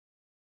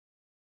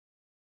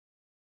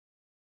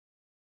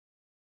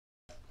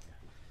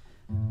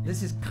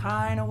This is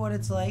kind of what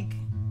it's like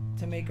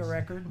to make a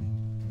record.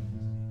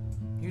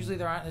 Usually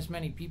there aren't as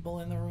many people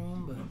in the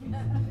room, but...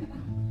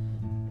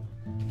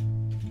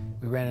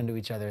 We ran into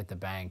each other at the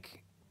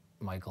bank,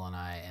 Michael and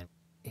I, and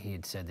he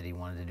had said that he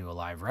wanted to do a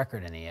live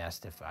record, and he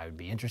asked if I would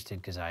be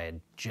interested because I had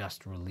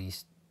just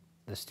released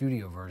the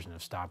studio version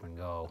of Stop and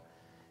Go,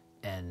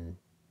 and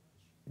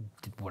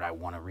would I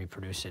want to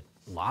reproduce it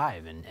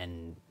live?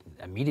 And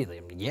immediately,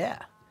 I mean, yeah,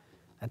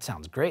 that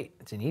sounds great.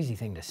 It's an easy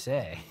thing to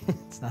say.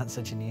 It's not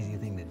such an easy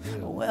thing to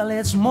do. Well,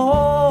 it's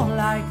more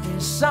like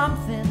there's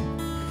something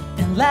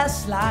and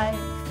less like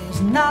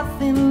there's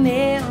nothing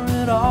there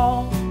at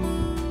all.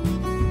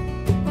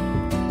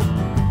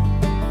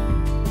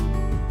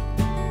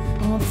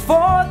 Well, the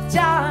fourth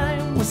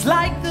time was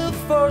like the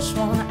first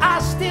one. I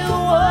still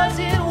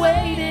wasn't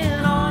waiting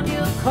on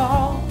your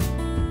call.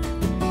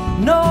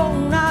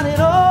 No, not at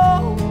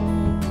all.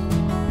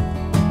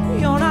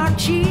 You're not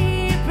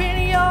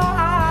keeping your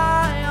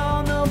eye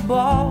on the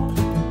ball,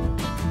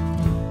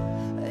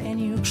 and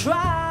you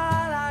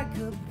try like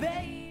a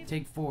baby.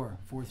 Take 4,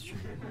 4th Street.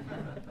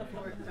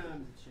 Fourth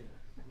time to check.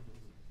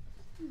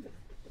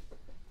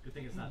 Good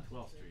thing it's not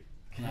 12th Street.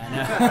 Yeah,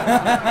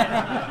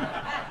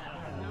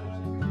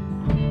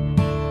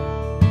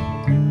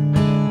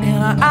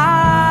 and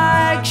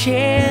I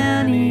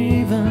can't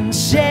even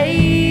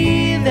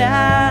say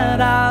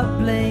that I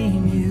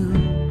blame you,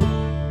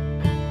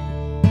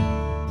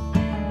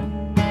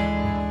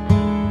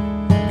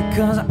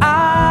 because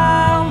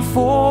I'm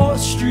 4th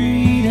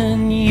Street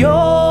and you're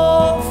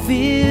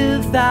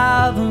 5th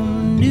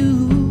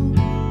Avenue.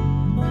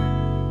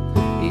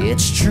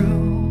 It's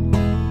true,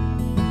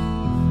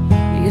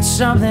 it's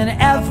something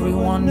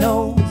everyone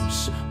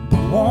knows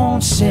but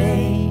won't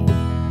say.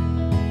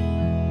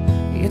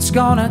 It's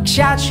gonna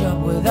catch up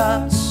with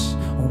us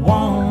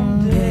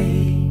one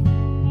day.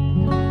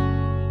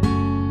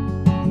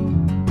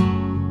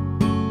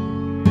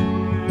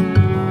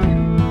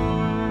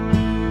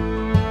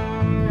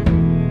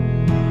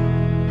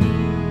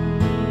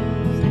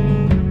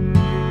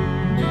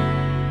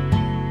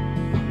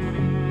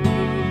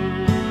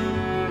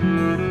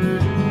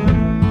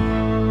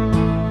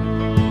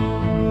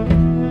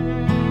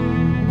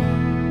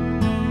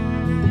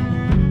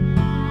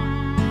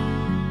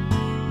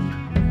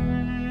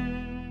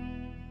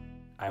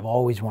 I've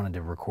always wanted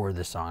to record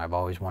this song. I've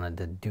always wanted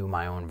to do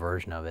my own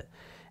version of it.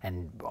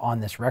 And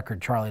on this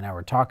record, Charlie and I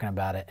were talking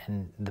about it,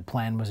 and the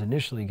plan was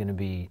initially going to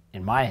be,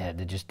 in my head,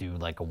 to just do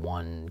like a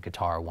one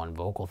guitar, one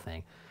vocal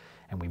thing.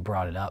 And we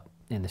brought it up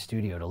in the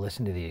studio to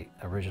listen to the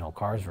original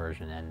Cars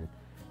version, and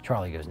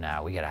Charlie goes,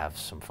 "Nah, we got to have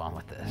some fun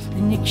with this."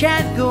 And you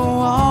can't go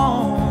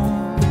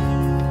on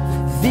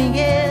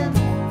thinking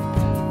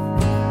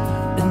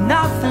that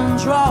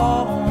nothing's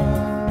wrong.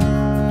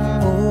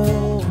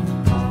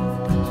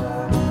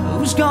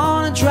 Who's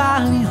gonna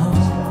drive me home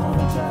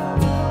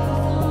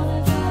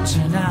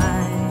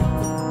tonight?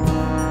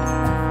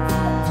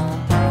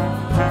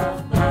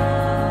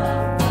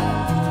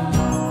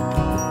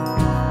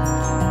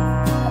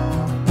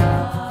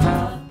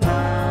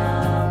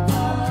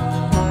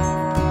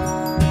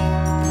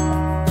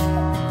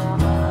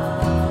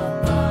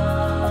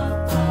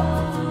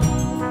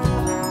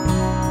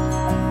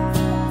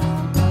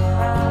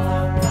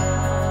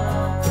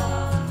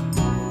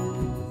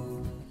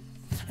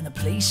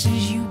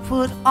 Places you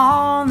put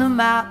on the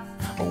map,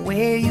 or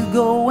where you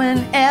go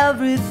when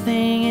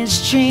everything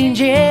is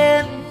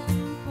changing.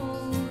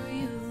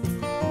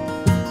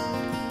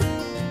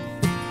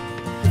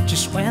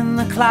 Just when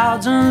the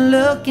clouds are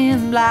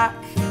looking black,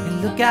 you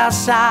look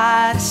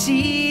outside,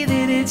 see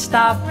that it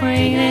stopped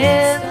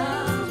raining.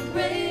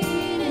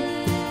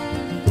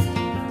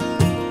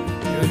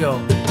 Here we go.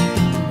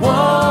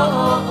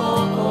 Whoa.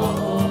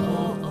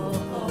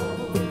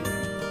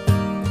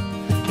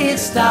 It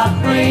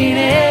stopped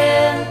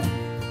raining.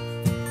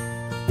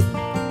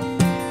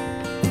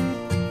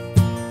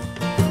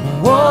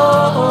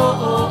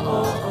 Whoa.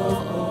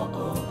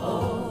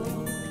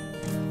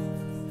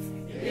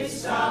 It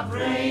stopped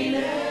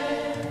raining.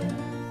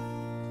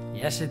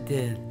 Yes, it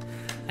did.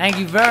 Thank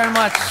you very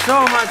much,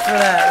 so much for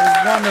that. It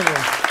was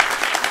wonderful.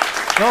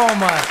 So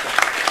much.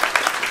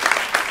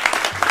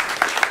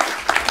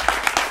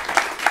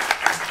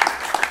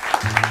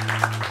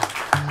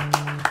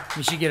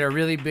 We should get a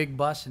really big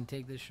bus and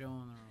take this show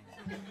on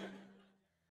the road.